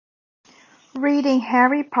Reading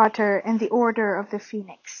Harry Potter and the Order of the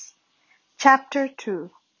Phoenix. Chapter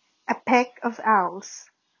 2. A Peck of Owls.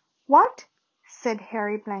 What? Said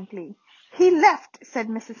Harry blankly. He left, said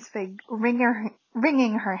Mrs. Figg,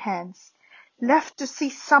 wringing her hands. Left to see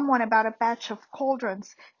someone about a batch of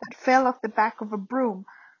cauldrons that fell off the back of a broom.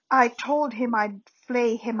 I told him I'd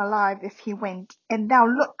flay him alive if he went. And now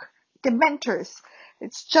look, Dementors!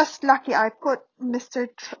 It's just lucky I put Mr.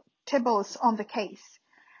 Tibbles on the case.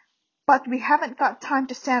 But we haven't got time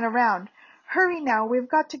to stand around. Hurry now, we've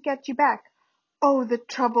got to get you back. Oh, the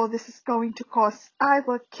trouble this is going to cause. I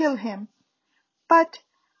will kill him. But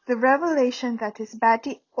the revelation that his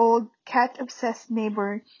batty old cat-obsessed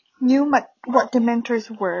neighbor knew what Dementors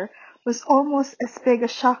were was almost as big a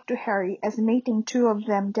shock to Harry as meeting two of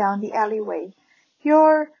them down the alleyway.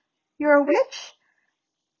 You're a witch?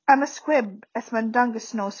 I'm a squib, as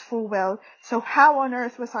Mundungus knows full well, so how on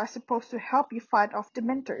earth was I supposed to help you fight off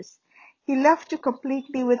Dementors? He left you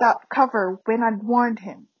completely without cover when I'd warned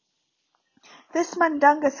him. This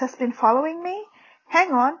Mundungus has been following me?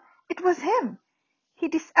 Hang on, it was him. He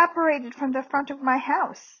disapparated from the front of my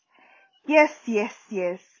house. Yes,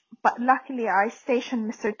 but luckily I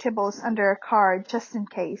stationed Mr. Tibbles under a car just in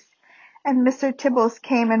case, and Mr. Tibbles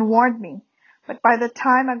came and warned me. But by the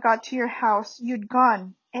time I got to your house, you'd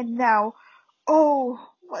gone, and now,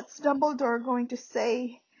 oh, what's Dumbledore going to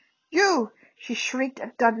say? You! She shrieked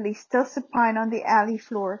at Dudley, still supine on the alley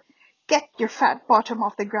floor. Get your fat bottom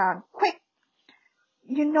off the ground, quick!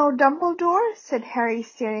 You know Dumbledore? Said Harry,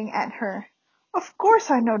 staring at her. Of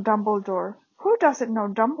course I know Dumbledore. Who doesn't know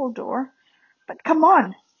Dumbledore? But come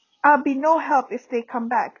on. I'll be no help if they come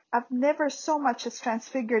back. I've never so much as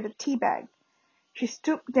transfigured a tea bag. She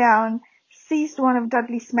stooped down, seized one of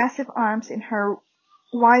Dudley's massive arms in her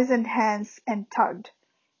wizened hands, and tugged.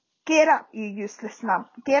 Get up, you useless lump.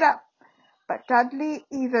 Get up. But Dudley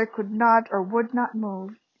either could not or would not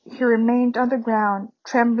move. He remained on the ground,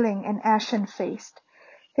 trembling and ashen-faced,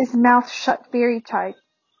 his mouth shut very tight.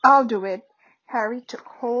 I'll do it. Harry took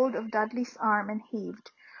hold of Dudley's arm and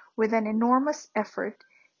heaved. With an enormous effort,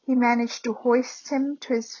 he managed to hoist him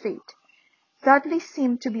to his feet. Dudley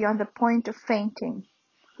seemed to be on the point of fainting.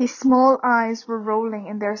 His small eyes were rolling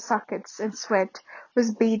in their sockets and sweat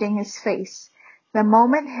was beading his face. The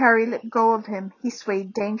moment Harry let go of him, he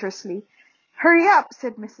swayed dangerously. Hurry up,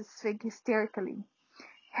 said Mrs. Figg hysterically.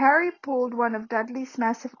 Harry pulled one of Dudley's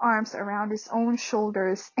massive arms around his own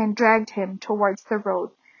shoulders and dragged him towards the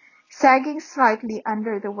road, sagging slightly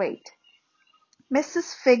under the weight.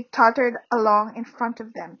 Mrs. Figg tottered along in front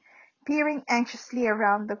of them, peering anxiously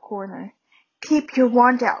around the corner. Keep your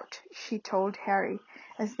wand out, she told Harry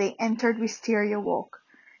as they entered Wisteria Walk.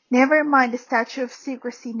 Never mind the statute of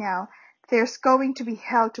secrecy now. There's going to be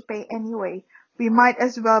hell to pay anyway. We might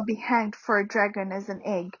as well be hanged for a dragon as an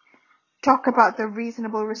egg. Talk about the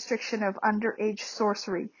reasonable restriction of underage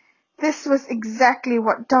sorcery. This was exactly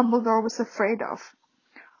what Dumbledore was afraid of.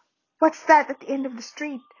 What's that at the end of the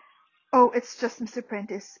street? Oh, it's just Mr.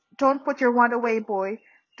 Prentice. Don't put your wand away, boy.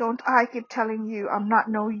 Don't I keep telling you I'm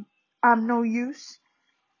no use?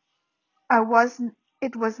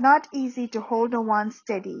 It was not easy to hold the wand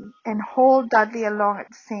steady and hold Dudley along at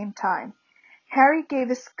the same time. Harry gave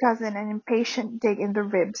his cousin an impatient dig in the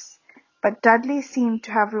ribs, but Dudley seemed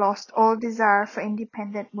to have lost all desire for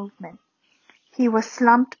independent movement. He was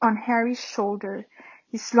slumped on Harry's shoulder,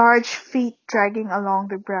 his large feet dragging along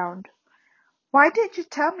the ground. Why didn't you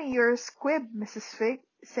tell me you're a squib, Mrs. Figg?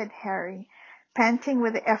 Said Harry, panting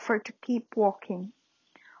with the effort to keep walking.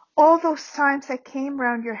 All those times I came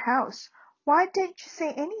round your house, why didn't you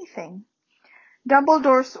say anything?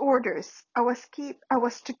 Dumbledore's orders. I was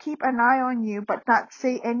to keep an eye on you, but not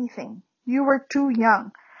say anything. You were too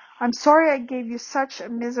young. I'm sorry I gave you such a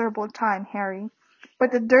miserable time, Harry,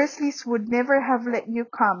 but the Dursleys would never have let you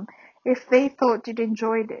come if they thought you'd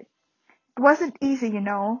enjoyed it. It wasn't easy, you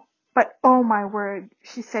know. But oh my word,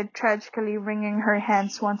 she said tragically, wringing her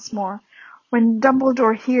hands once more. When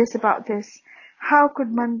Dumbledore hears about this, how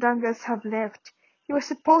could Mundungus have left? He was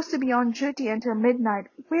supposed to be on duty until midnight.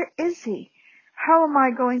 Where is he? How am I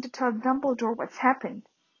going to tell Dumbledore what's happened?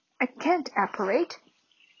 I can't apparate.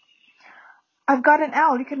 I've got an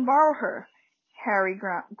owl, you can borrow her. Harry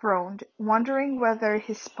groaned, wondering whether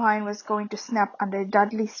his spine was going to snap under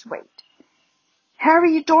Dudley's weight.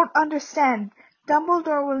 Harry, you don't understand.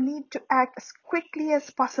 Dumbledore will need to act as quickly as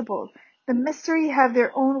possible. The Mystery have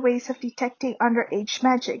their own ways of detecting underage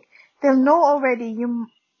magic. They'll know already,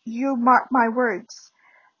 you mark my words.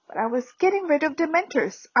 But I was getting rid of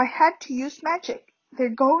Dementors. I had to use magic. They're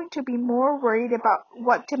going to be more worried about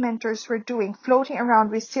what Dementors were doing floating around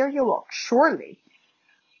Wisteria Walk, surely.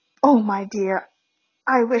 Oh, my dear,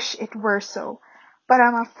 I wish it were so. But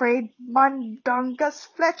I'm afraid, Mundungus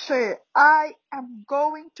Fletcher, I am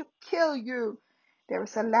going to kill you. There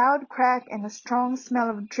was a loud crack, and a strong smell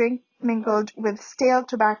of drink mingled with stale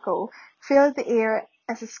tobacco filled the air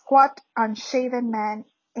as a squat, unshaven man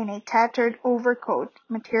in a tattered overcoat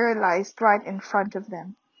materialized right in front of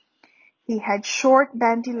them. He had short,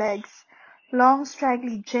 bandy legs, long,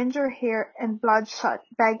 straggly ginger hair, and bloodshot,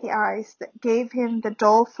 baggy eyes that gave him the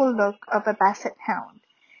doleful look of a basset hound.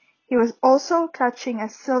 He was also clutching a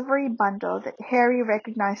silvery bundle that Harry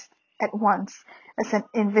recognized at once as an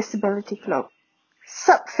invisibility cloak.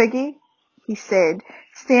 "Sup, Figgy?" he said,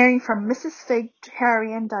 staring from Mrs. Figg to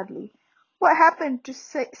Harry and Dudley. "What happened to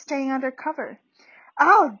staying under cover?"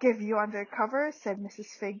 "I'll give you under cover," said Mrs.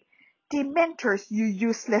 Figg. "Dementors, you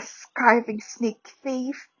useless, skiving sneak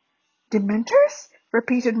thief!" "Dementors?"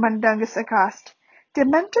 repeated Mundungus aghast.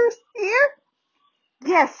 "Dementors here?"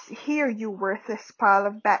 "Yes, here, you worthless pile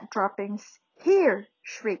of bat droppings. Here!"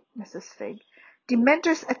 shrieked Mrs. Figg.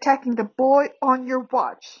 "Dementors attacking the boy on your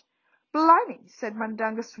watch." "Blimey!" said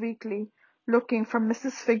Mundungus weakly, looking from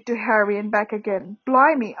Mrs. Figg to Harry and back again.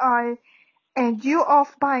 "Blimey, and you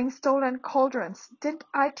off buying stolen cauldrons. Didn't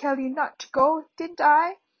I tell you not to go, didn't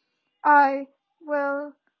I?" "I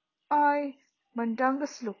well, I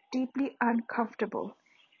Mundungus looked deeply uncomfortable.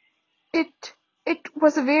 "It it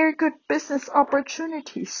was a very good business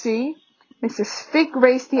opportunity, see?" Mrs. Figg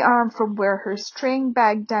raised the arm from where her string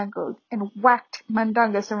bag dangled, and whacked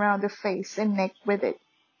Mundungus around the face and neck with it.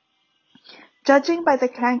 Judging by the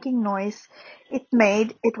clanking noise it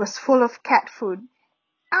made, it was full of cat food.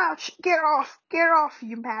 "Ouch! Get off,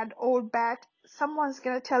 you mad old bat! Someone's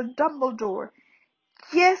going to tell Dumbledore."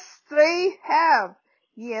 "Yes, they have!"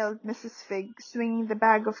 yelled Mrs. Figg, swinging the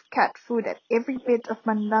bag of cat food at every bit of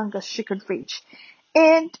Mundungus she could reach.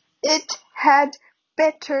 "And it had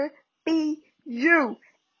better be you,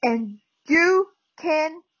 and you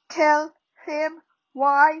can tell him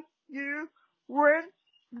why you weren't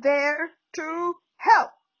there to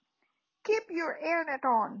help." "Keep your hairnet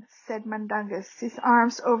on," said Mundungus, his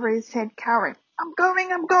arms over his head, cowering. I'm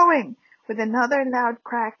going!" With another loud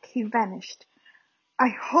crack he vanished. "I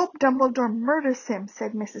hope Dumbledore murders him,"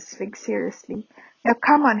 said Mrs. Figg seriously. "Now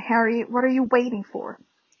come on, Harry, what are you waiting for?"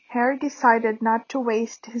 Harry decided not to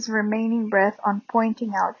waste his remaining breath on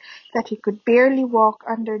pointing out that he could barely walk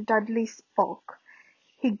under Dudley's bulk.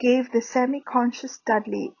 He gave the semi-conscious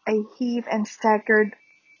Dudley a heave and staggered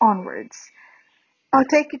onwards. "I'll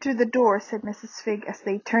take you to the door," said Mrs. Figg as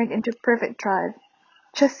they turned into Privet Drive,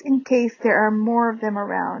 "just in case there are more of them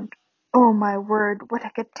around. Oh, my word, what a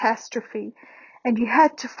catastrophe! And you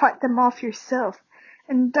had to fight them off yourself.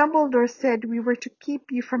 And Dumbledore said we were to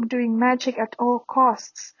keep you from doing magic at all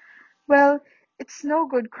costs. Well, it's no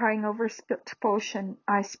good crying over spilt potion,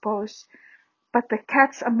 I suppose. But the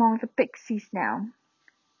cat's among the pixies now."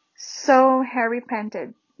 "So," Harry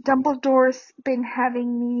panted, "Dumbledore's been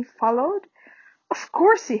having me followed?" "Of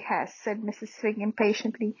course he has," said Mrs. Figg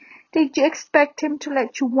impatiently. "Did you expect him to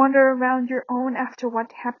let you wander around your own after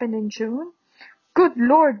what happened in June?" "Good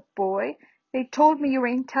Lord, boy, they told me you were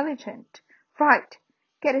intelligent." "Right.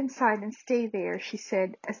 Get inside and stay there," she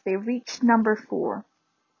said as they reached number 4.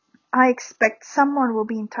 "I expect someone will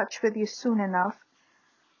be in touch with you soon enough."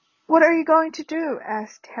 "What are you going to do?"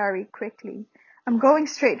 asked Harry quickly. "I'm going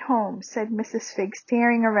straight home," said Mrs. Figg,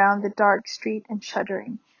 staring around the dark street and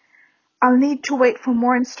shuddering. "I'll need to wait for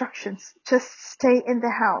more instructions. Just stay in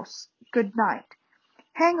the house. Good night."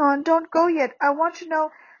 "Hang on, don't go yet. I want to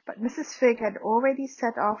know—" But Mrs. Figg had already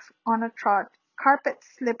set off on a trot, carpet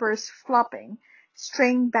slippers flopping,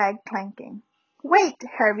 string bag clanking. "Wait!"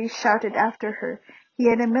 Harry shouted after her. He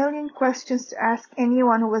had a million questions to ask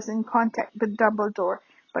anyone who was in contact with Dumbledore,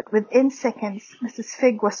 but within seconds Mrs.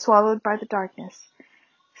 Figg was swallowed by the darkness.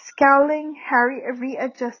 Scowling, Harry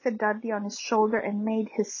readjusted Dudley on his shoulder and made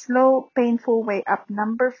his slow, painful way up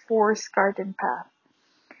number 4's garden path.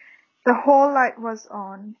 The hall light was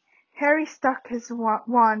on. Harry stuck his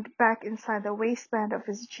wand back inside the waistband of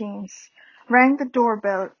his jeans, rang the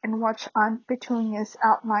doorbell, and watched Aunt Petunia's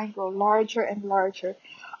outline grow larger and larger,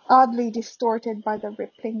 oddly distorted by the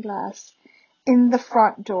rippling glass in the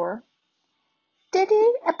front door.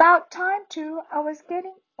 "Diddy, about time too. I was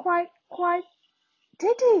getting quite.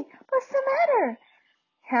 Diddy, what's the matter?"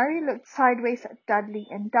 Harry looked sideways at Dudley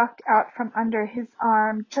and ducked out from under his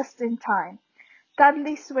arm just in time.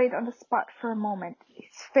 Dudley swayed on the spot for a moment,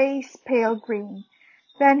 his face pale green.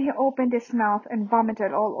 Then he opened his mouth and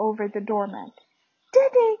vomited all over the doormat.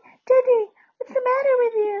 Diddy, what's the matter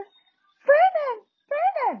with you?"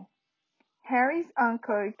 "Vernon!" Harry's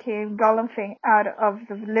uncle came galumphing out of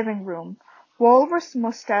the living room, walrus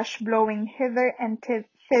mustache blowing hither and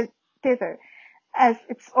thither, as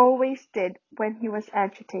it always did when he was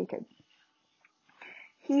agitated.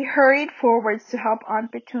 He hurried forwards to help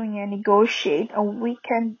Aunt Petunia negotiate a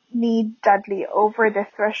weak-kneed Dudley over the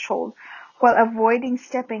threshold, while avoiding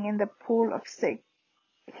stepping in the pool of sick.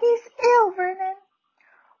 "He's ill, Vernon."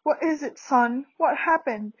 "What is it, son? What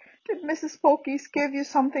happened? Did Mrs. Pokies give you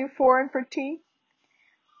something foreign for tea?"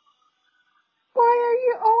 "Why are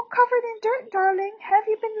you all covered in dirt, darling? Have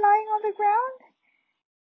you been lying on the ground?"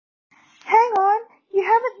 "Hang on, you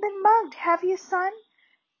haven't been mugged, have you, son?"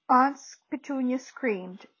 Aunt Petunia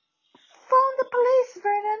screamed. "Phone the police,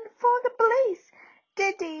 Vernon! Phone the police!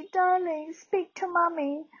 Diddy, darling, speak to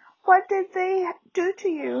Mummy. What did they do to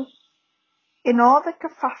you?" In all the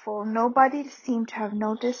kerfuffle nobody seemed to have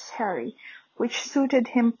noticed Harry, which suited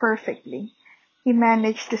him perfectly. He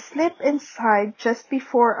managed to slip inside just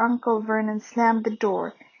before Uncle Vernon slammed the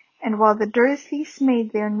door, and while the Dursleys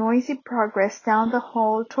made their noisy progress down the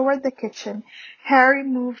hall toward the kitchen, Harry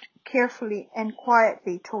moved carefully and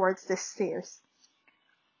quietly towards the stairs.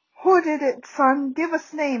 "Who did it, son? Give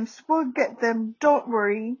us names. We'll get them. Don't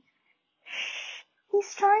worry." "Shh!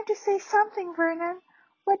 He's trying to say something, Vernon.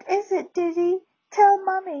 What is it, Diddy? Tell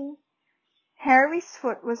Mummy." Harry's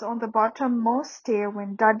foot was on the bottommost stair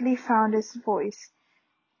when Dudley found his voice.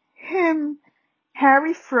 "Him."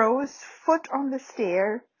 Harry froze, foot on the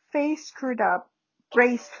stair, face screwed up,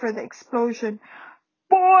 braced for the explosion.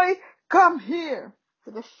 "Boy, come here!"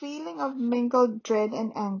 With a feeling of mingled dread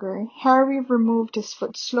and anger, Harry removed his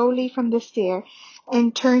foot slowly from the stair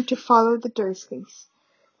and turned to follow the Dursleys.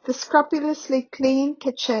 The scrupulously clean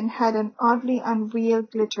kitchen had an oddly unreal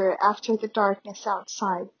glitter after the darkness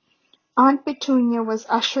outside. Aunt Petunia was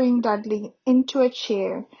ushering Dudley into a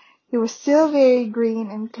chair. He was still very green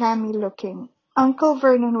and clammy looking. Uncle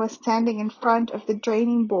Vernon was standing in front of the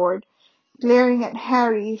draining board, glaring at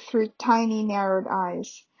Harry through tiny narrowed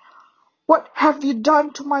eyes. "What have you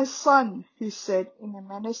done to my son?" he said in a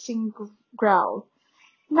menacing growl.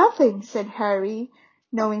 "Nothing," said Harry,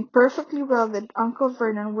 knowing perfectly well that Uncle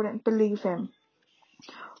Vernon wouldn't believe him.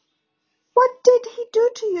 "What did he do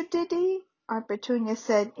to you, Diddy?" Aunt Petunia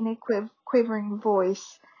said in a quivering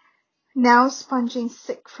voice, now sponging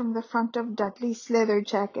sick from the front of Dudley's leather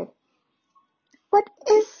jacket. "What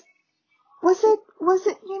is was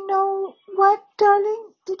it you know what,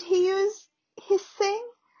 darling? Did he use his thing?"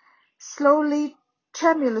 Slowly,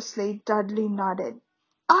 tremulously, Dudley nodded.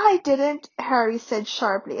 "I didn't," Harry said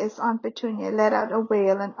sharply as Aunt Petunia let out a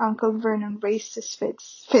wail and Uncle Vernon raised his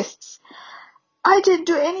fists. "I didn't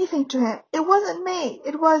do anything to him. It wasn't me.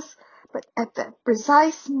 It was—" But at that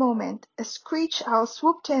precise moment a screech owl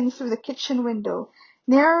swooped in through the kitchen window,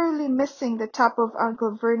 narrowly missing the top of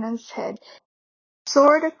Uncle Vernon's head,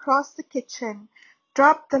 soared across the kitchen,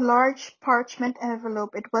 dropped the large parchment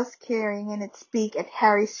envelope it was carrying in its beak at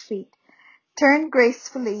Harry's feet, turned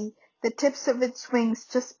gracefully, the tips of its wings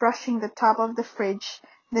just brushing the top of the fridge,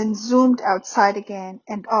 then zoomed outside again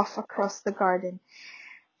and off across the garden.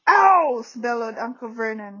 "Owls!" bellowed Uncle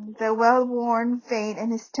Vernon, the well-worn vein in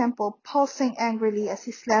his temple pulsing angrily as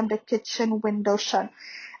he slammed the kitchen window shut.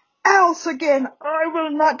 "Owls again! I will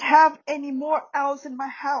not have any more owls in my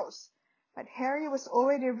house." But Harry was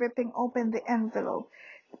already ripping open the envelope,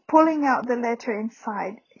 pulling out the letter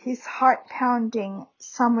inside, his heart pounding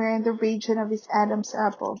somewhere in the region of his Adam's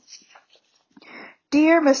apple.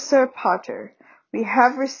 "Dear Mr. Potter, we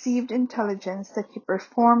have received intelligence that you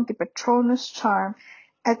performed the Patronus charm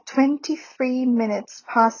at 23 minutes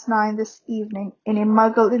past 9 this evening in a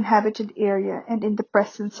Muggle-inhabited area and in the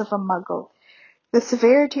presence of a Muggle. The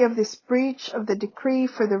severity of this breach of the decree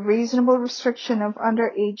for the reasonable restriction of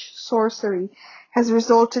underage sorcery has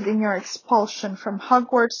resulted in your expulsion from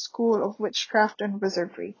Hogwarts School of Witchcraft and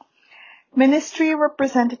Wizardry. Ministry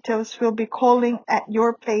representatives will be calling at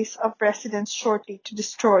your place of residence shortly to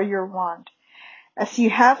destroy your wand. As you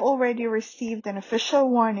have already received an official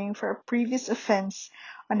warning for a previous offense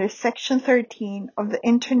under Section 13 of the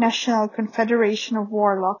International Confederation of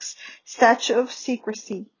Warlocks Statute of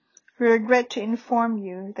Secrecy, we regret to inform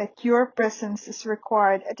you that your presence is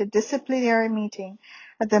required at a disciplinary meeting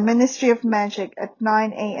at the Ministry of Magic at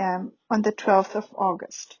 9 a.m. on the 12th of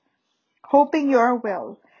August. Hoping you are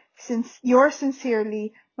well, since yours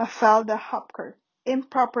sincerely, Mafalda Hopkirk.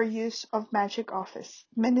 Improper use of magic office.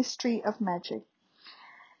 Ministry of Magic.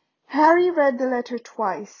 Harry read the letter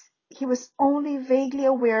twice. He was only vaguely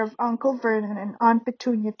aware of Uncle Vernon and Aunt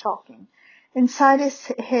Petunia talking. Inside his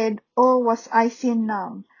head all was icy and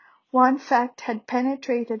numb. One fact had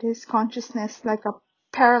penetrated his consciousness like a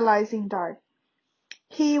paralyzing dart.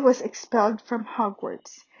 He was expelled from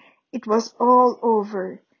Hogwarts. It was all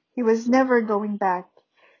over. He was never going back.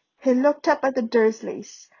 He looked up at the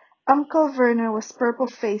Dursleys. Uncle Vernon was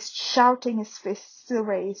purple-faced, shouting, his fists still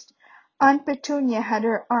raised. Aunt Petunia had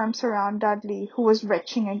her arms around Dudley, who was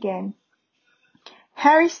retching again.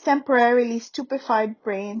 Harry's temporarily stupefied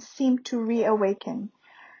brain seemed to reawaken.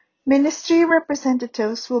 Ministry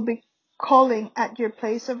representatives will be calling at your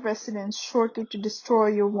place of residence shortly to destroy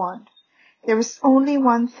your wand. There was only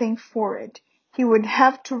one thing for it. He would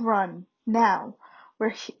have to run, now. Where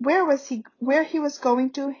he was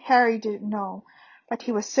going to, Harry didn't know, but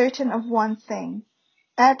he was certain of one thing.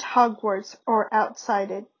 At Hogwarts, or outside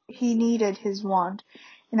it, he needed his wand.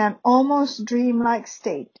 In an almost dreamlike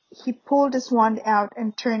state, he pulled his wand out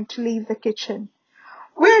and turned to leave the kitchen.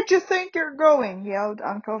 "Where d'you think you're going?" yelled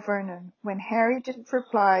Uncle Vernon. When Harry didn't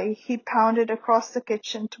reply, he pounded across the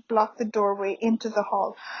kitchen to block the doorway into the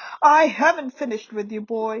hall. "I haven't finished with you,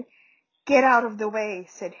 boy." "Get out of the way,"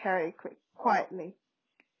 said Harry quietly.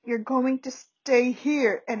 "You're going to stay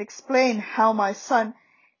here and explain how my son—"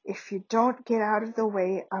 "If you don't get out of the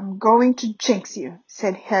way, I'm going to jinx you,"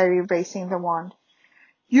 said Harry, raising the wand.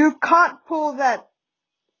 "You can't pull that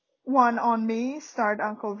one on me," snarled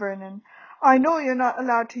Uncle Vernon. "I know you're not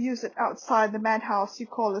allowed to use it outside the madhouse you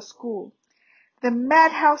call a school." "The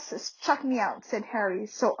madhouse has chucked me out," said Harry,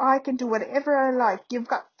 "so I can do whatever I like. You've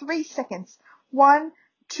got 3 seconds. 1,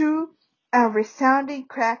 2—" A resounding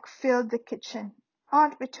crack filled the kitchen.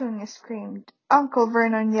 Aunt Petunia screamed. Uncle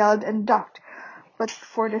Vernon yelled and ducked. But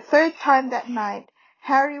for the third time that night,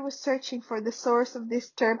 Harry was searching for the source of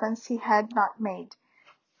disturbance he had not made.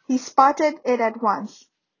 He spotted it at once.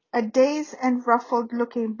 A dazed and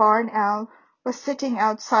ruffled-looking barn owl was sitting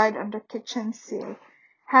outside on the kitchen sill,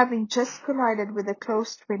 having just collided with a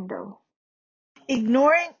closed window.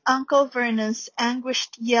 Ignoring Uncle Vernon's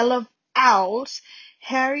anguished yell of "Owls!"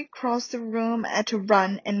 Harry crossed the room at a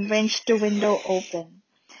run and wrenched the window open.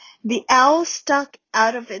 The owl stuck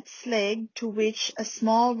out of its leg, to which a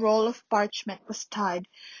small roll of parchment was tied,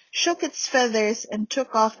 shook its feathers, and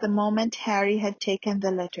took off the moment Harry had taken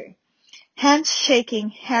the letter. Hands shaking,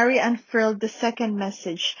 Harry unfurled the second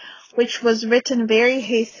message, which was written very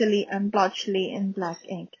hastily and blotchily in black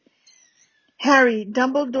ink. "Harry,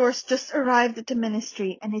 Dumbledore's just arrived at the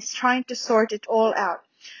Ministry, and is trying to sort it all out.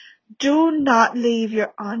 Do not leave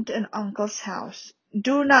your aunt and uncle's house.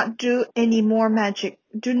 Do not do any more magic.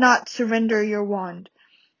 Do not surrender your wand.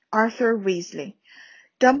 Arthur Weasley."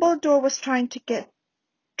 Dumbledore was trying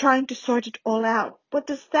to sort it all out. What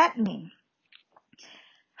does that mean?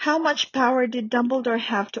 How much power did Dumbledore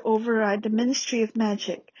have to override the Ministry of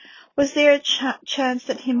Magic? Was there a chance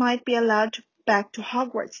that he might be allowed back to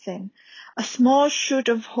Hogwarts then? A small shoot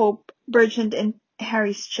of hope burgeoned in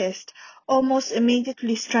Harry's chest, almost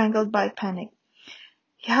immediately strangled by panic.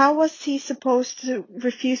 How was he supposed to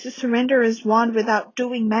refuse to surrender his wand without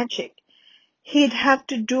doing magic? He'd have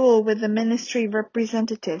to duel with the Ministry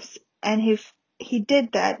representatives, and if he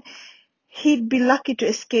did that, he'd be lucky to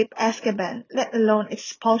escape Azkaban, let alone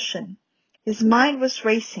expulsion. His mind was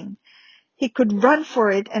racing. He could run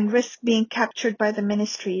for it and risk being captured by the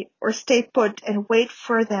Ministry, or stay put and wait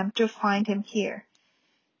for them to find him here.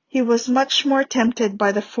 He was much more tempted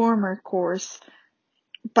by the former course,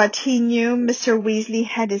 but he knew Mr. Weasley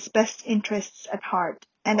had his best interests at heart,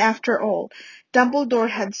 and after all, Dumbledore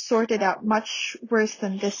had sorted out much worse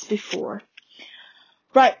than this before.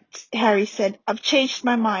 "Right," Harry said. "I've changed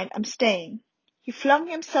my mind. I'm staying." He flung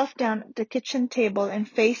himself down at the kitchen table and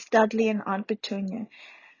faced Dudley and Aunt Petunia.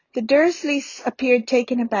 The Dursleys appeared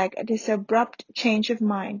taken aback at his abrupt change of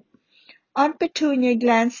mind. Aunt Petunia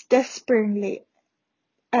glanced despairingly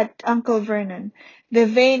at Uncle Vernon. The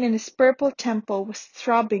vein in his purple temple was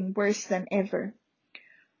throbbing worse than ever.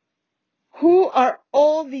 "Who are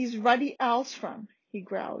all these ruddy owls from?" he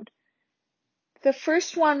growled. "The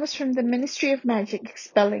first one was from the Ministry of Magic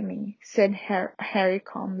expelling me," said Harry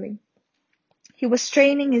calmly. He was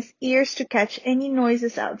straining his ears to catch any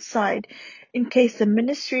noises outside in case the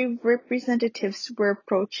Ministry representatives were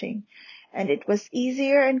approaching, and it was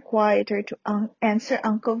easier and quieter to answer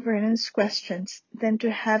Uncle Vernon's questions than to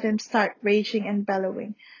have him start raging and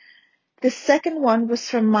bellowing. "The second one was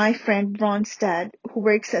from my friend Ron's dad, who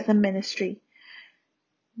works at the Ministry."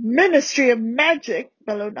 "Ministry of Magic!"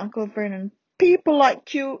 bellowed Uncle Vernon. "People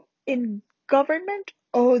like you in government?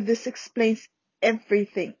 Oh, this explains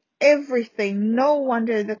everything. Everything. No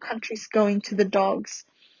wonder the country's going to the dogs."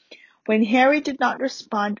 When Harry did not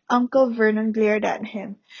respond, Uncle Vernon glared at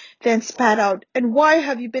him, then spat out, "And why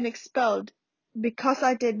have you been expelled?" "Because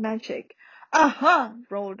I did magic." "Aha!"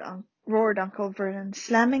 roared Uncle Vernon,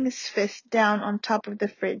 slamming his fist down on top of the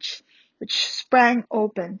fridge. which sprang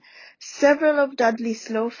open. Several of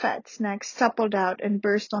Dudley's low-fat snacks toppled out and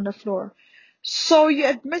burst on the floor. "So you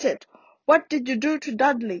admit it! What did you do to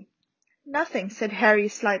Dudley?" "Nothing," said Harry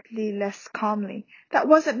slightly less calmly. "That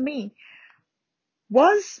wasn't me."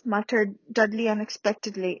 "Was," muttered Dudley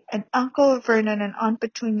unexpectedly, and Uncle Vernon and Aunt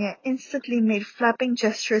Petunia instantly made flapping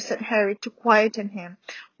gestures at Harry to quieten him,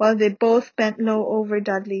 while they both bent low over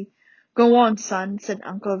Dudley. "Go on, son," said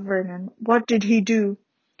Uncle Vernon. "What did he do?"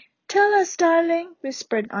 "Tell us, darling,"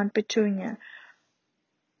 whispered Aunt Petunia.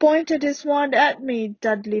 "Pointed his wand at me,"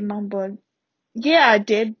 Dudley mumbled. "Yeah, I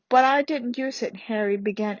did, but I didn't use it," Harry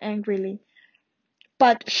began angrily.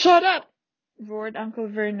 "But shut up!" roared Uncle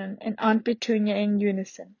Vernon and Aunt Petunia in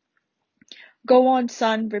unison. "Go on,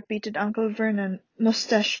 son," repeated Uncle Vernon,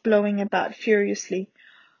 moustache blowing about furiously.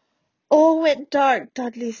 "All went dark,"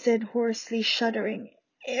 Dudley said hoarsely, shuddering.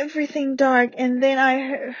 "Everything dark, and then I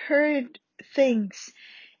heard things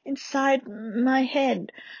inside my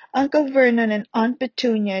head." Uncle Vernon and Aunt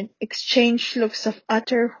Petunia exchanged looks of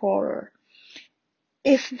utter horror.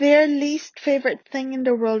 If their least favorite thing in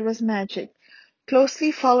the world was magic,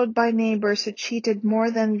 closely followed by neighbors who cheated more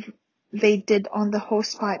than they did on the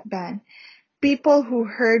hosepipe ban, people who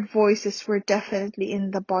heard voices were definitely in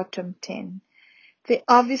the bottom 10. They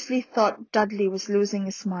obviously thought Dudley was losing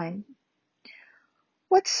his mind.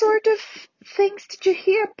 "What sort of things did you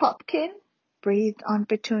hear, Popkin?" breathed Aunt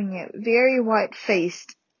Petunia, very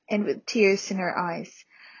white-faced and with tears in her eyes.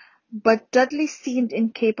 But Dudley seemed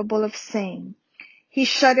incapable of saying. He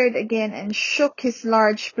shuddered again and shook his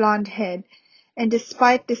large blond head, and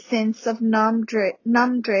despite the sense of numb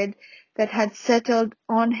dread that had settled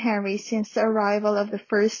on Harry since the arrival of the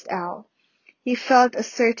first owl, he felt a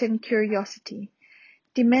certain curiosity.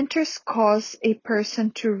 Dementors cause a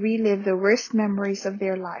person to relive the worst memories of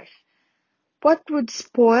their life. What would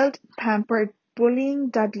spoiled, pampered, bullying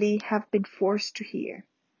Dudley have been forced to hear?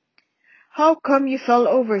 "How come you fell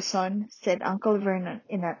over, son?" said Uncle Vernon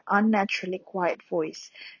in an unnaturally quiet voice,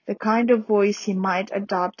 the kind of voice he might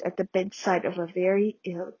adopt at the bedside of a very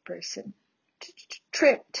ill person.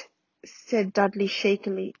 "Tripped," said Dudley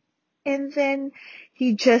shakily, and then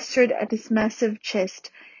he gestured at his massive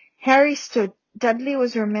chest. Harry stood. Dudley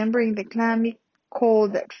was remembering the clammy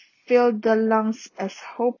cold that filled the lungs as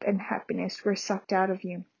hope and happiness were sucked out of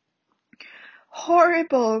you.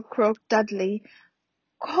 "Horrible!" croaked Dudley.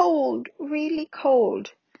 "Cold, really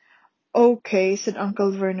cold." "Okay," said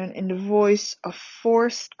Uncle Vernon in the voice of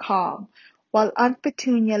forced calm, while Aunt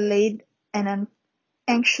Petunia laid an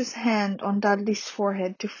anxious hand on Dudley's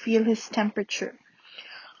forehead to feel his temperature.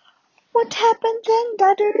 "What happened then,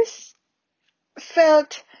 Dudders?"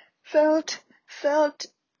 Felt, felt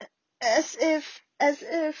as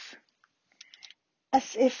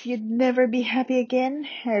if you'd never be happy again,"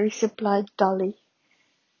 Harry supplied dully.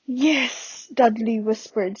 "Yes," Dudley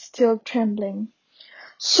whispered, still trembling.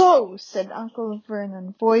 "So," said Uncle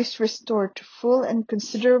Vernon, voice restored to full and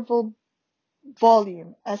considerable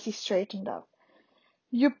volume as he straightened up,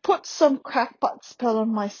 "you put some crackpot spell on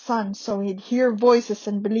my son so he'd hear voices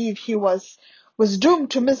and believe he was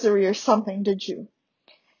doomed to misery or something, did you?"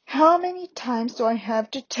 "How many times do I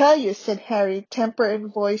have to tell you?" said Harry, temper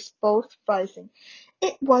and voice both rising.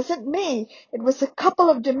 "It wasn't me. It was a couple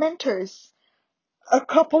of Dementors." "A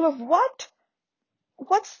couple of what?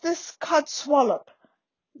 What's this codswallop?"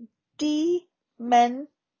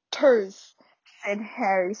 "De-men-ters," said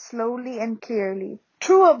Harry slowly and clearly.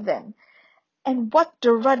 "Two of them." "And what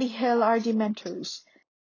the ruddy hell are Dementors?"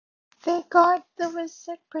 "They guard the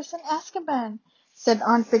wizard prison Azkaban," said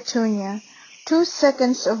Aunt Petunia. 2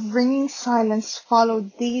 seconds of ringing silence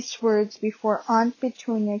followed these words before Aunt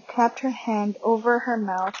Petunia clapped her hand over her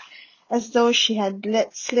mouth as though she had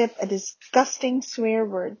let slip a disgusting swear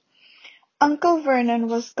word. Uncle Vernon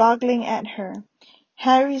was goggling at her.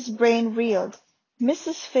 Harry's brain reeled.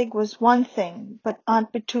 Mrs. Figg was one thing, but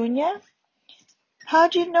Aunt Petunia? "How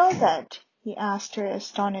do you know that?" he asked her,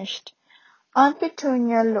 astonished. Aunt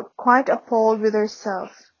Petunia looked quite appalled with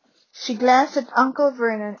herself. She glanced at Uncle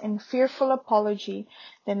Vernon in fearful apology,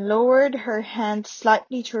 then lowered her hand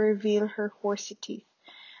slightly to reveal her horsey teeth.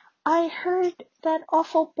 "I heard that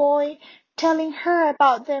awful boy telling her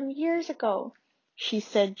about them years ago," she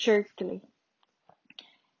said jerkily.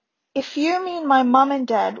 "If you mean my mom and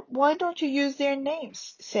dad, why don't you use their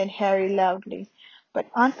names?" said Harry loudly, but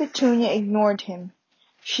Aunt Petunia ignored him.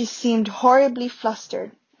 She seemed horribly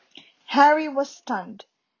flustered. Harry was stunned.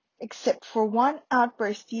 Except for one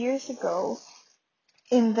outburst years ago,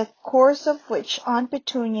 in the course of which Aunt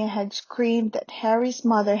Petunia had screamed that Harry's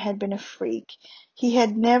mother had been a freak, he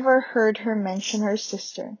had never heard her mention her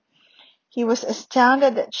sister. He was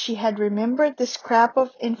astounded that she had remembered this scrap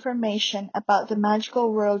of information about the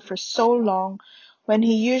magical world for so long, when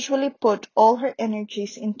he usually put all her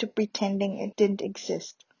energies into pretending it didn't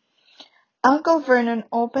exist. Uncle Vernon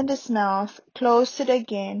opened his mouth, closed it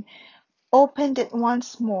again, opened it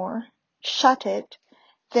once more, shut it,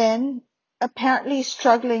 then, apparently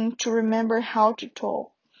struggling to remember how to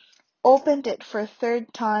talk, opened it for a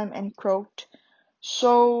third time and croaked,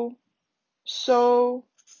 So, so,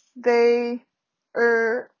 they,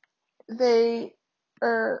 er, they,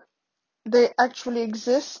 er, they actually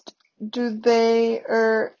exist? Do they,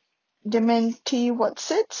 dementi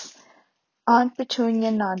whatsits? Aunt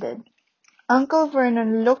Petunia nodded. Uncle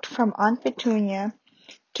Vernon looked from Aunt Petunia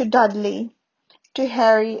to Dudley to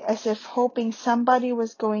Harry as if hoping somebody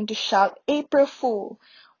was going to shout April Fool.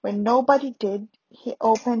 When nobody did, he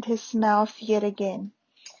opened his mouth yet again,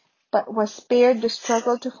 but was spared the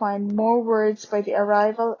struggle to find more words by the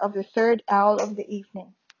arrival of the third owl of the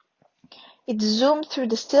evening. It zoomed through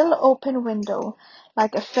the still open window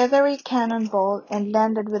like a feathery cannonball and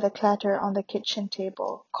landed with a clatter on the kitchen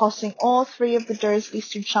table, causing all three of the Dursleys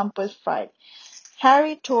to jump with fright.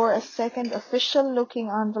 Harry tore a second official-looking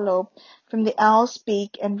envelope from the owl's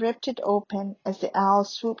beak and ripped it open as the owl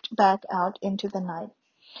swooped back out into the night.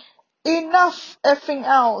 "Enough effing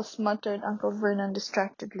owls!" muttered Uncle Vernon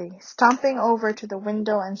distractedly, stomping over to the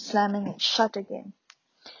window and slamming it shut again.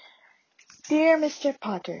 Dear Mr.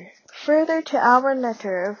 Potter, further to our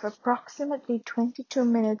letter of approximately 22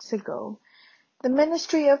 minutes ago, the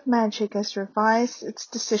Ministry of Magic has revised its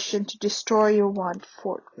decision to destroy your wand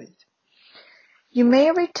forthwith. You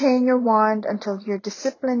may retain your wand until your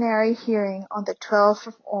disciplinary hearing on the 12th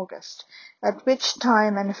of August, at which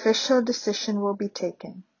time an official decision will be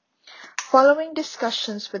taken. Following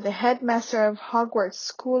discussions with the headmaster of Hogwarts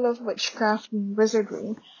School of Witchcraft and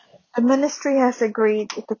Wizardry, the Ministry has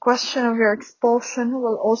agreed that the question of your expulsion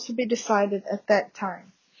will also be decided at that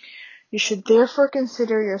time. You should therefore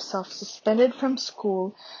consider yourself suspended from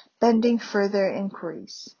school, pending further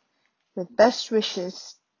inquiries. With best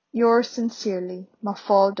wishes, yours sincerely,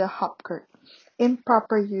 Mafalda Hopkirk.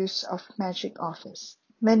 Improper use of magic office.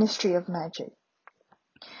 Ministry of Magic.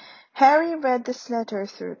 Harry read this letter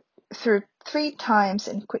through 3 times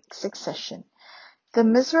in quick succession. The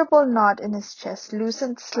miserable knot in his chest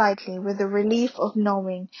loosened slightly with the relief of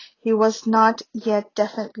knowing he was not yet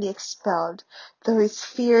definitely expelled, though his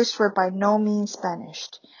fears were by no means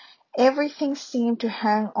banished. Everything seemed to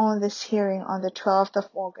hang on this hearing on the 12th of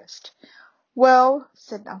August. "Well,"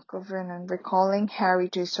 said Uncle Vernon, recalling Harry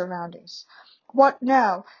to his surroundings. "What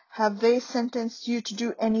now? Have they sentenced you to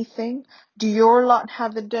do anything? Do your lot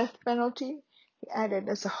have the death penalty?" he added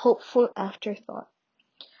as a hopeful afterthought.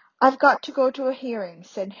 "I've got to go to a hearing,"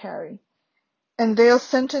 said Harry. "And they'll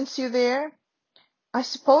sentence you there?" "I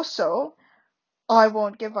suppose so." "I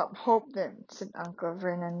won't give up hope then," said Uncle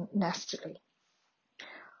Vernon nastily.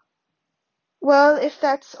 "Well, if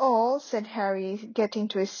that's all," said Harry, getting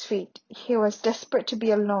to his feet. He was desperate to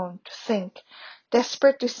be alone, to think,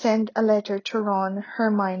 desperate to send a letter to Ron,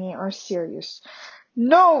 Hermione, or Sirius.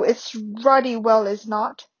 "No, it's ruddy well is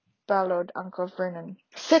not," bellowed Uncle Vernon.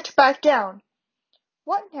 "Sit back down."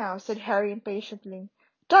 "What now?" said Harry impatiently.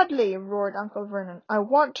 "Dudley," roared Uncle Vernon, "I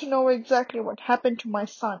want to know exactly what happened to my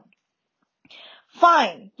son."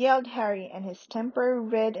 "Fine!" yelled Harry, and his temper,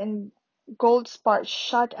 red and gold sparks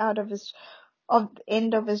shot out of the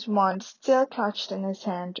end of his wand, still clutched in his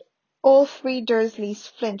hand. All 3 Dursleys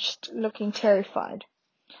flinched, looking terrified.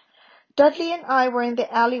 "Dudley and I were in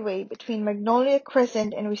the alleyway between Magnolia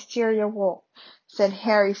Crescent and Wisteria Walk," said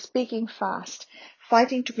Harry, speaking fast,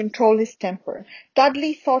 fighting to control his temper.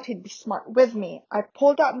 "Dudley thought he'd be smart with me. I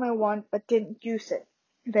pulled out my wand but didn't use it.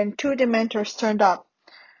 Then 2 Dementors turned up."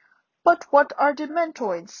 "But what are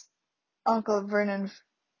Dementoids?"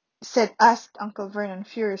 asked Uncle Vernon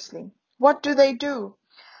furiously. "What do they do?"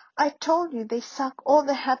 "I told you they suck all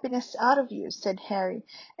the happiness out of you," said Harry,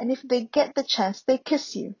 "and if they get the chance they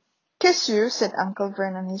kiss you." "Kiss you?" said Uncle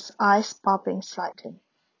Vernon, his eyes popping slightly.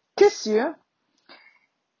 "Kiss you?"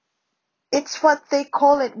 "It's what they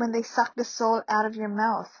call it when they suck the soul out of your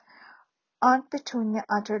mouth." Aunt Petunia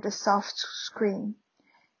uttered a soft scream.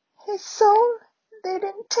 "His soul? They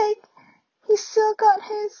didn't take? He's still got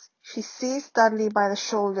his?" She seized Dudley by the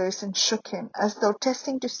shoulders and shook him, as though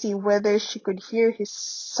testing to see whether she could hear his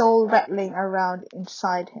soul rattling around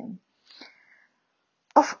inside him.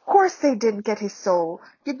 "Of course they didn't get his soul.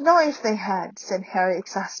 You'd know if they had," said Harry,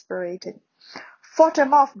 exasperated. "Fought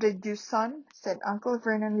him off, did you, son?" said Uncle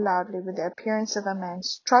Vernon loudly, with the appearance of a man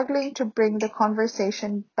struggling to bring the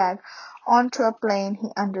conversation back onto a plane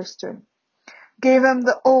he understood. "Gave him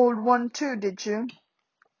the old one too, did you?"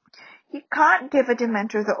 "You can't give a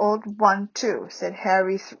Dementor the old one too," said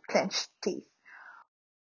Harry through clenched teeth.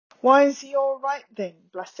 "Why is he all right then?"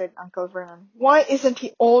 blustered Uncle Vernon. "Why isn't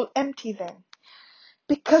he all empty then?"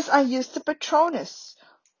 "Because I used the Patronus."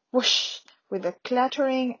 Whoosh! With a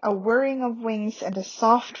clattering, a whirring of wings, and a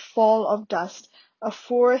soft fall of dust, a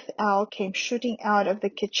fourth owl came shooting out of the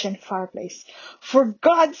kitchen fireplace. "For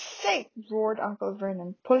God's sake!" roared Uncle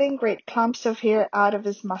Vernon, pulling great clumps of hair out of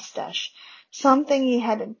his mustache, something he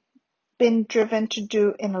hadn't been driven to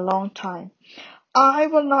do in a long time. "I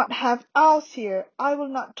will not have owls here. I will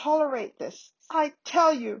not tolerate this. I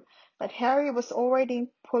tell you—" But Harry was already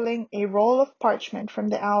pulling a roll of parchment from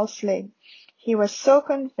the owl's leg. He was so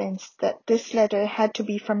convinced that this letter had to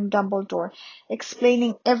be from Dumbledore,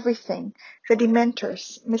 explaining everything, the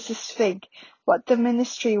Dementors, Mrs. Figg, what the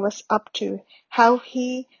Ministry was up to, how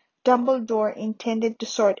he, Dumbledore, intended to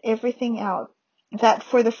sort everything out, that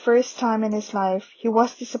for the first time in his life he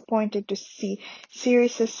was disappointed to see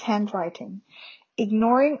Sirius's handwriting.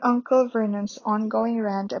 Ignoring Uncle Vernon's ongoing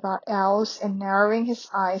rant about owls and narrowing his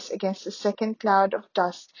eyes against the second cloud of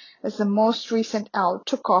dust as the most recent owl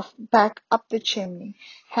took off back up the chimney,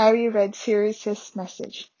 Harry read Sirius's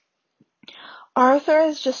message. "Arthur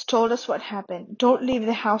has just told us what happened. Don't leave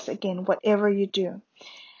the house again, whatever you do."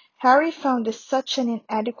 Harry found this such an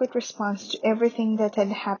inadequate response to everything that had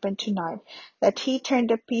happened tonight that he turned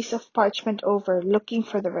the piece of parchment over, looking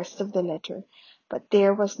for the rest of the letter. But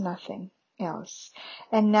there was nothing else.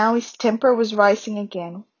 And now his temper was rising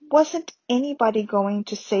again. Wasn't anybody going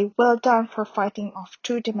to say well done for fighting off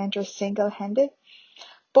two Dementors single-handed?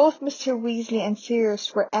 Both Mr. Weasley and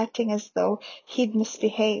Sirius were acting as though he'd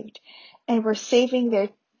misbehaved, and were saving their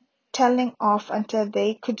telling off until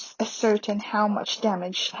they could ascertain how much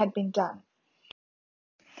damage had been done.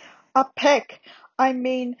 "A peck, I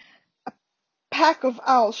mean a pack of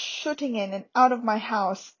owls shooting in and out of my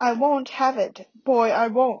house. I won't have it, boy, I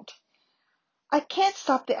won't." "I can't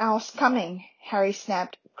stop the owls coming," Harry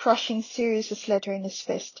snapped, crushing Sirius's letter in his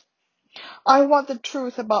fist. "I want the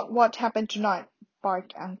truth about what happened tonight,"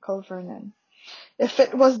 barked Uncle Vernon. "If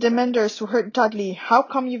it was Dementors who hurt Dudley, how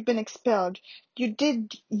come you've been expelled? You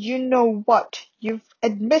did you know what? You've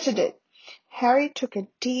admitted it." Harry took a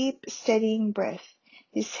deep, steadying breath.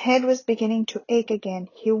 His head was beginning to ache again.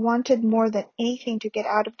 He wanted more than anything to get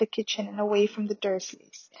out of the kitchen and away from the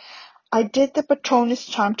Dursleys. "I did the Patronus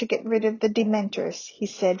charm to get rid of the Dementors," he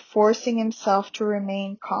said, forcing himself to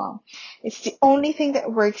remain calm. "It's the only thing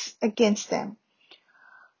that works against them."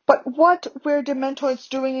 "But what were Dementors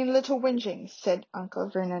doing in Little Whinging?" said Uncle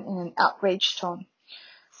Vernon in an outraged tone.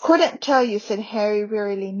 "Couldn't tell you," said Harry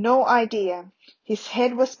wearily. "No idea." His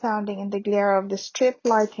head was pounding in the glare of the strip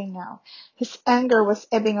lighting now. His anger was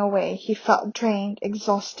ebbing away. He felt drained,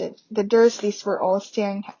 exhausted. The Dursleys were all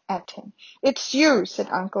staring at him. "It's you," said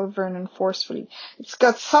Uncle Vernon forcefully. "It's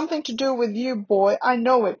got something to do with you, boy. I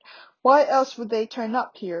know it. Why else would they turn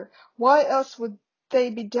up here? Why else would they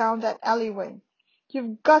be down that alleyway?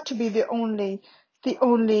 You've got to be the only—"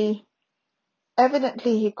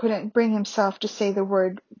 Evidently he couldn't bring himself to say the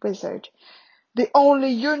word wizard. "The only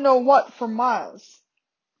you-know-what for miles."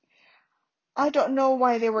 "I don't know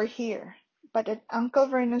why they were here." But at Uncle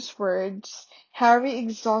Vernon's words,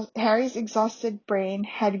 Harry's exhausted brain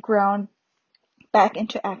had ground back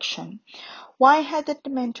into action. Why had the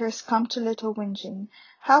Dementors come to Little Whinging?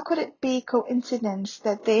 How could it be coincidence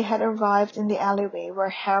that they had arrived in the alleyway where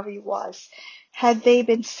Harry was? Had they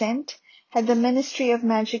been sent? Had the Ministry of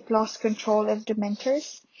Magic lost control of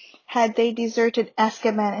Dementors? Had they deserted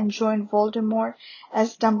Azkaban and joined Voldemort,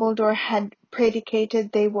 as Dumbledore had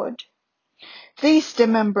predicated they would? "These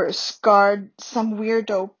Demembers guard some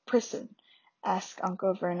weirdo prison?" asked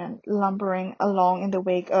Uncle Vernon, lumbering along in the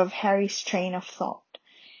wake of Harry's train of thought.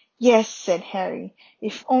 "Yes," said Harry.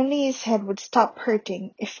 If only his head would stop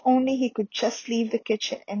hurting. If only he could just leave the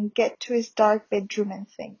kitchen and get to his dark bedroom and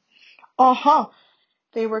think. "Uh-huh!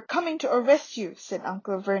 They were coming to arrest you," said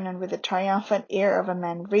Uncle Vernon with the triumphant air of a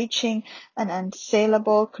man reaching an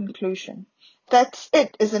unassailable conclusion. "That's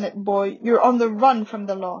it, isn't it, boy? You're on the run from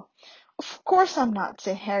the law." "Of course I'm not,"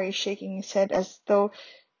 said Harry, shaking his head as though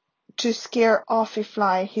to scare off a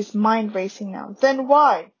fly, his mind racing now. "Then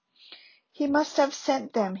why?" "He must have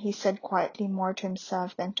sent them," he said quietly, more to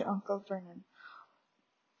himself than to Uncle Vernon.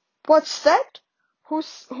 "What's that?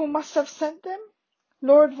 Who must have sent them?"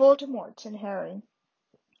 "Lord Voldemort," said Harry.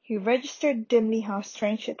 He registered dimly how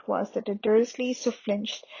strange it was that the Dursleys, who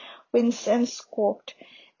flinched, winced, and squawked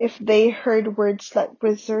if they heard words like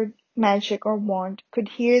wizard, magic, or wand, could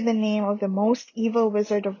hear the name of the most evil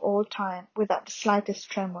wizard of all time without the slightest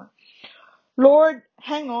tremor. "Lord,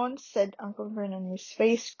 hang on," said Uncle Vernon, his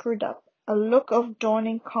face screwed up. a look of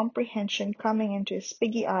dawning comprehension coming into his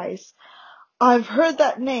piggy eyes. "I've heard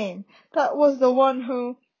that name. That was the one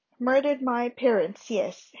who—" "Murdered my parents,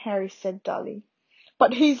 yes," Harry said dully.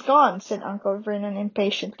 "But he's gone," said Uncle Vernon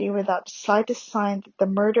impatiently, without the slightest sign that the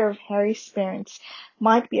murder of Harry's parents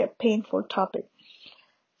might be a painful topic.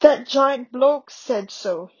 "That giant bloke said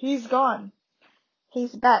so. He's gone."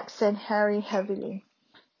 "He's back," said Harry heavily.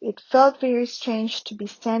 It felt very strange to be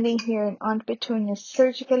standing here in Aunt Petunia's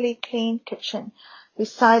surgically clean kitchen,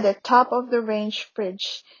 beside the top-of-the-range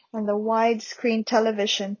fridge and the wide-screen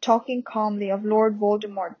television, talking calmly of Lord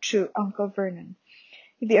Voldemort to Uncle Vernon.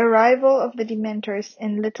 The arrival of the Dementors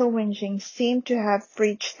in Little Whinging seemed to have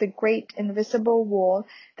breached the great invisible wall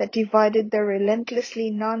that divided the relentlessly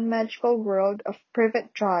non-magical world of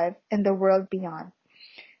Privet Drive and the world beyond.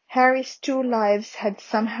 Harry's two lives had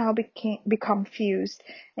somehow become fused,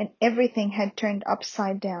 and everything had turned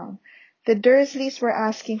upside down. The Dursleys were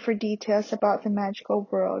asking for details about the magical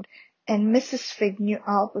world, and Mrs. Figg knew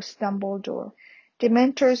Albus Dumbledore.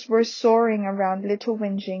 Dementors were soaring around Little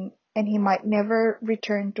Whinging, and he might never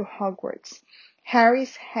return to Hogwarts.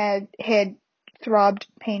 Harry's head throbbed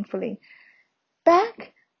painfully.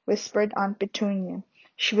 "Back?" whispered Aunt Petunia.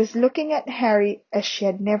 She was looking at Harry as she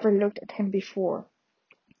had never looked at him before.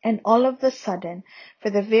 And all of a sudden, for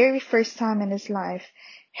the very first time in his life,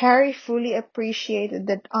 Harry fully appreciated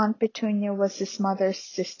that Aunt Petunia was his mother's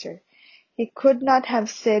sister. He could not have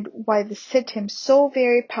said why this hit him so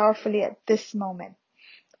very powerfully at this moment.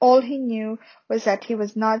 All he knew was that he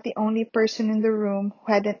was not the only person in the room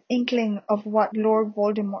who had an inkling of what Lord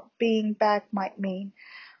Voldemort being back might mean.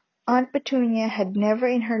 Aunt Petunia had never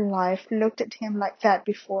in her life looked at him like that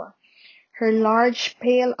before. Her large,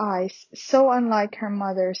 pale eyes, so unlike her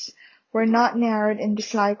mother's, were not narrowed in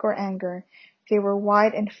dislike or anger. They were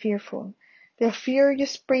wide and fearful. The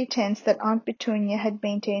furious pretense that Aunt Petunia had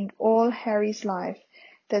maintained all Harry's life,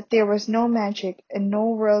 that there was no magic and no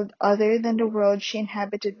world other than the world she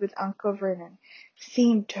inhabited with Uncle Vernon,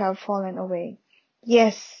 seemed to have fallen away.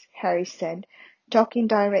 "Yes," Harry said, talking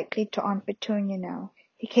directly to Aunt Petunia now.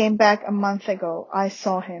 "He came back a month ago. I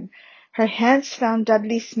saw him." Her hands found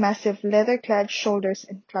Dudley's massive leather-clad shoulders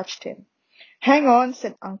and clutched him. "Hang on,"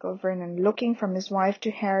 said Uncle Vernon, looking from his wife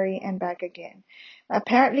to Harry and back again,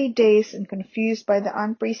 apparently dazed and confused by the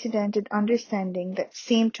unprecedented understanding that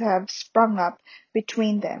seemed to have sprung up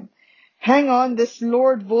between them. "Hang on, this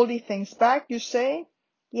Lord Voldy thing's back, you say?"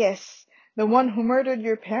 "Yes." "The one who murdered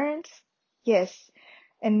your parents?" "Yes."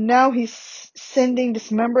 "And now he's sending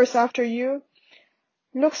dismembers after you?"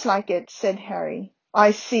 "Looks like it," said Harry.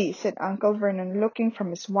 "I see," said Uncle Vernon, looking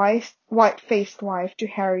from his white-faced wife to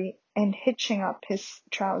Harry and hitching up his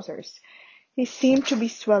trousers. He seemed to be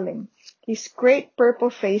swelling, his great purple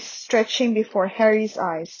face stretching before Harry's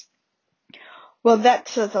eyes. "Well, that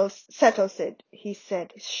settles it," he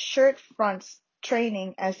said, his shirt fronts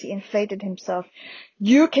straining as he inflated himself.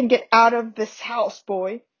 "You can get out of this house,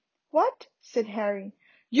 boy." "What?" said Harry.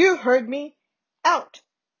 "You heard me. Out!"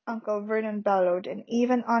 Uncle Vernon bellowed, and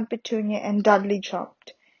even Aunt Petunia and Dudley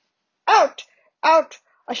jumped. "Out! Out!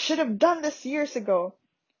 I should have done this years ago.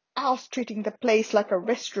 Al's treating the place like a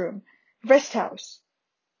rest house.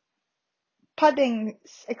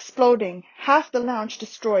 Puddings exploding, half the lounge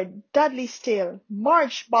destroyed, Dudley's tail,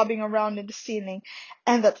 Marge bobbing around in the ceiling,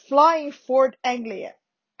 and that flying Ford Anglia.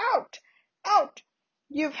 Out! Out!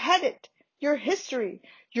 You've had it. You're history.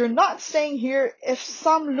 You're not staying here if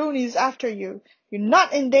some loony's after you. You're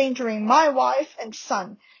not endangering my wife and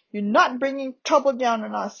son. You're not bringing trouble down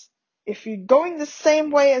on us. If you're going the same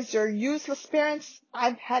way as your useless parents,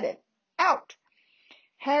 I've had it. Out!"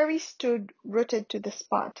 Harry stood rooted to the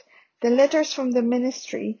spot. The letters from the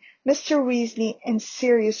ministry, Mr. Weasley, and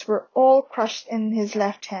Sirius were all crushed in his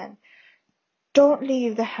left hand. "Don't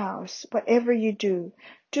leave the house, whatever you do.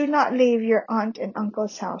 Do not leave your aunt and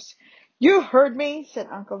uncle's house." "You heard me," said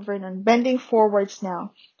Uncle Vernon, bending forwards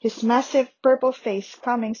now, his massive purple face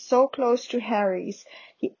coming so close to Harry's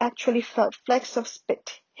he actually felt flecks of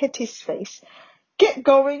spit hit his face. "Get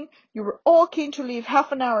going. You were all keen to leave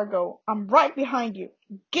half an hour ago. I'm right behind you.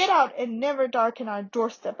 Get out and never darken our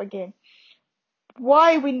doorstep again.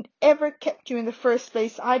 Why we ever kept you in the first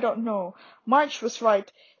place, I don't know. March was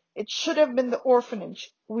right. It should have been the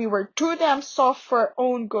orphanage. We were too damn soft for our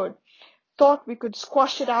own good. Thought we could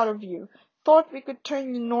squash it out of you. Thought we could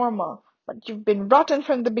turn you normal. But you've been rotten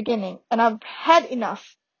from the beginning, and I've had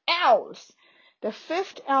enough. Owls!" The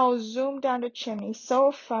fifth owl zoomed down the chimney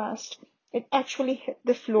so fast it actually hit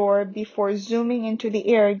the floor before zooming into the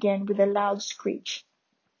air again with a loud screech.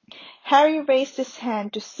 Harry raised his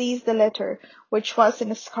hand to seize the letter, which was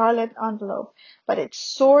in a scarlet envelope, but it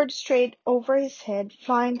soared straight over his head,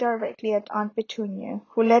 flying directly at Aunt Petunia,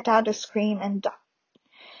 who let out a scream and ducked,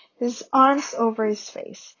 his arms over his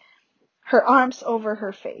face, her arms over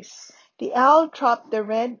her face. The owl dropped the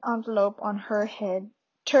red envelope on her head,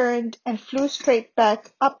 turned, and flew straight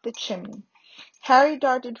back up the chimney. Harry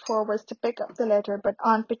darted forwards to pick up the letter, but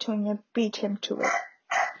Aunt Petunia beat him to it.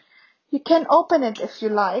 "You can open it if you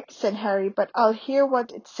like," said Harry, "but I'll hear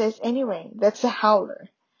what it says anyway. That's a howler."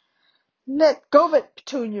 "Let go of it,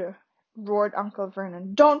 Petunia," roared Uncle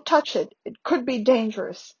Vernon. "Don't touch it. It could be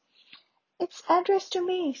dangerous." "It's addressed to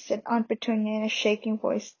me," said Aunt Petunia in a shaking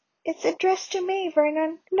voice. "It's addressed to me,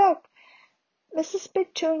 Vernon. Look. Mrs.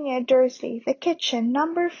 Petunia Dursley, the kitchen,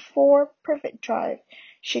 number 4 Privet Drive."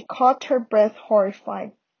 She caught her breath,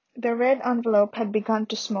 horrified. The red envelope had begun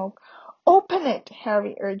to smoke. "Open it,"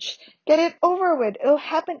 Harry urged. "Get it over with. It'll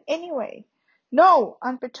happen anyway." "No!"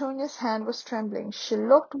 Aunt Petunia's hand was trembling. She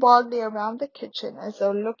looked wildly around the kitchen as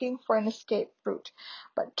though looking for an escape route,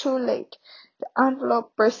 but too late. The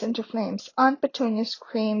envelope burst into flames. Aunt Petunia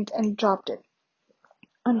screamed and dropped it.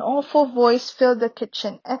 An awful voice filled the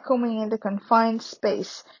kitchen, echoing in the confined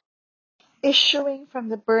space, issuing from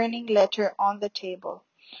the burning letter on the table.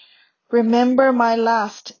 "Remember my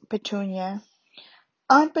last, Petunia."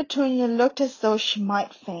 Aunt Petunia looked as though she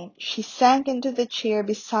might faint. She sank into the chair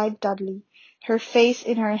beside Dudley, her face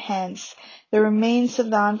in her hands. The remains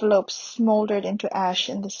of the envelope smouldered into ash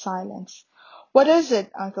in the silence. "What is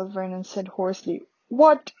it?" Uncle Vernon said hoarsely.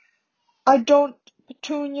 "What? I don't,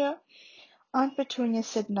 Petunia." Aunt Petunia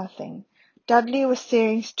said nothing. Dudley was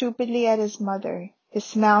staring stupidly at his mother,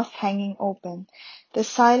 his mouth hanging open. The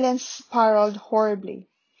silence spiraled horribly.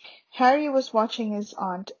 Harry was watching his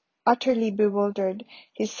aunt, utterly bewildered,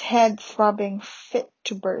 his head throbbing fit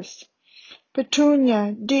to burst.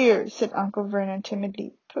 "Petunia, dear," said Uncle Vernon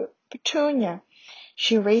timidly. "Petunia."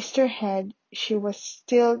 She raised her head. She was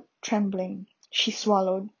still trembling. She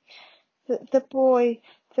swallowed. The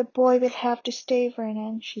boy will have to stay,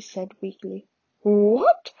 Vernon," she said weakly.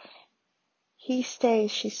 "What?" "He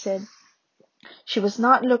stays," she said. She was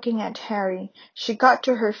not looking at Harry. She got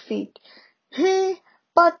to her feet.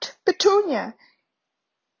 But, Petunia."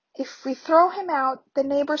 "If we throw him out, the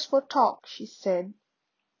neighbors will talk," she said.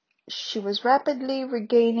 She was rapidly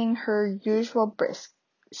regaining her usual brisk,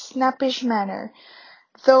 snappish manner,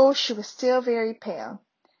 though she was still very pale.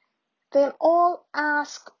 "They'll all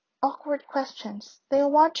ask awkward questions.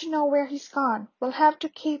 They'll want to know where he's gone. We'll have to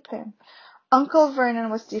keep him." Uncle Vernon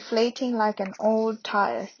was deflating like an old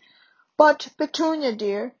tire. "But, Petunia,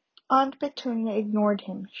 dear." Aunt Petunia ignored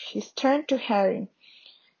him. She turned to Harry.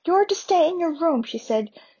 "You're to stay in your room," she said.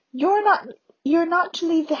 You're not to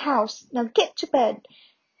leave the house. Now get to bed."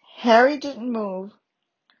 Harry didn't move.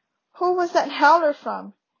 "Who was that howler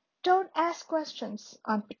from?" "Don't ask questions,"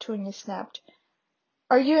 Aunt Petunia snapped.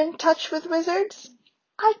 "Are you in touch with wizards?"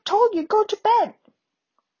 "I told you, go to bed."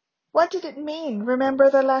 What did it mean? Remember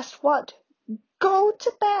the last what? Go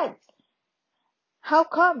to bed. "How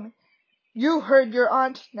come?" "You heard your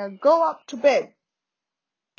aunt. Now go up to bed."